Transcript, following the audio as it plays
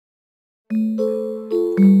This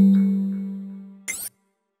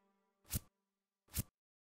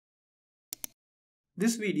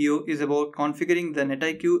video is about configuring the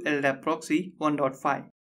NetIQ LDAP Proxy 1.5.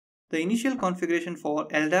 The initial configuration for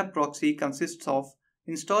LDAP Proxy consists of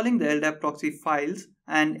installing the LDAP Proxy files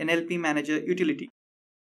and NLP Manager utility.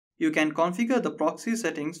 You can configure the proxy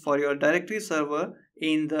settings for your directory server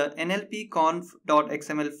in the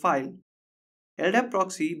nlpconf.xml file. LDAP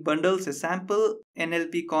Proxy bundles a sample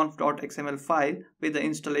nlpconf.xml file with the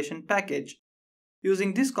installation package.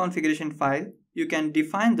 Using this configuration file, you can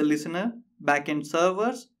define the listener, backend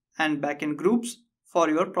servers, and backend groups for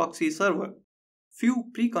your proxy server. Few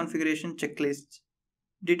pre-configuration checklists: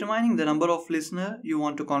 determining the number of listeners you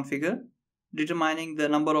want to configure, determining the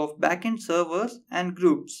number of backend servers and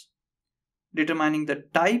groups, determining the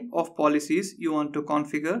type of policies you want to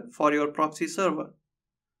configure for your proxy server,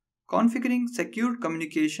 configuring secure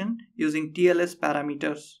communication using TLS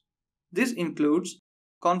parameters. This includes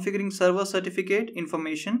configuring server certificate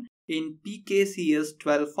information in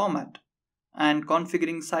PKCS12 format and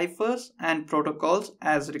configuring ciphers and protocols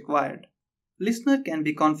as required. Listener can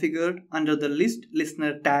be configured under the list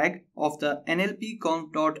listener tag of the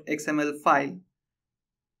nlpconf.xml file.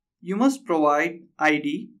 You must provide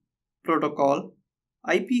ID, protocol,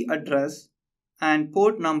 IP address, and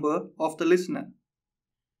port number of the listener.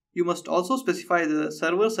 You must also specify the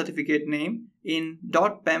server certificate name in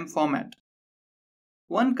 .pem format.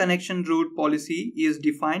 One connection route policy is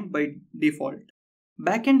defined by default.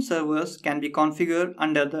 Backend servers can be configured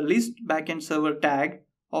under the list backend server tag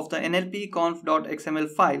of the nlpconf.xml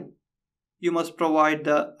file. You must provide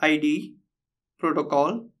the ID,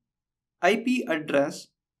 protocol, IP address,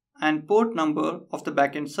 and port number of the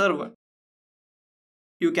backend server.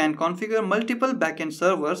 You can configure multiple backend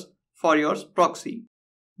servers for your proxy.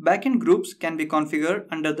 Backend groups can be configured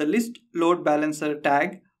under the list load balancer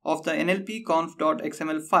tag of the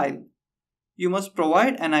nlpconf.xml file. You must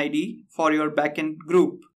provide an ID for your backend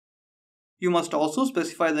group. You must also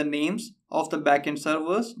specify the names of the backend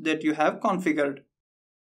servers that you have configured.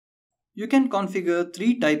 You can configure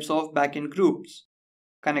three types of backend groups: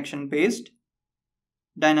 connection-based,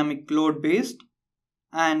 dynamic load-based,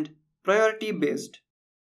 and priority-based.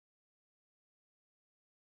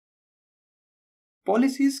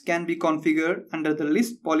 Policies can be configured under the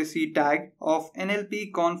list policy tag of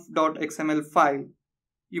nlpconf.xml file.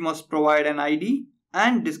 You must provide an ID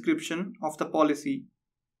and description of the policy.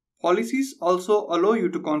 Policies also allow you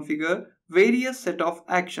to configure various set of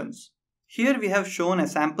actions. Here we have shown a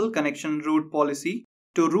sample connection route policy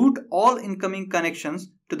to route all incoming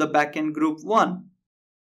connections to the backend group 1.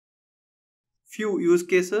 Few use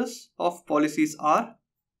cases of policies are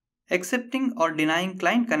accepting or denying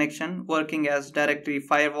client connection working as directory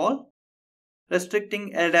firewall,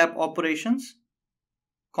 restricting LDAP operations,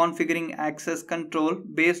 configuring access control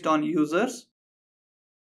based on users,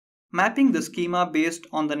 mapping the schema based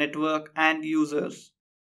on the network and users,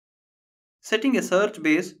 setting a search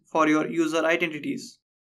base for your user identities.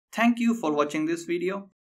 Thank you for watching this video.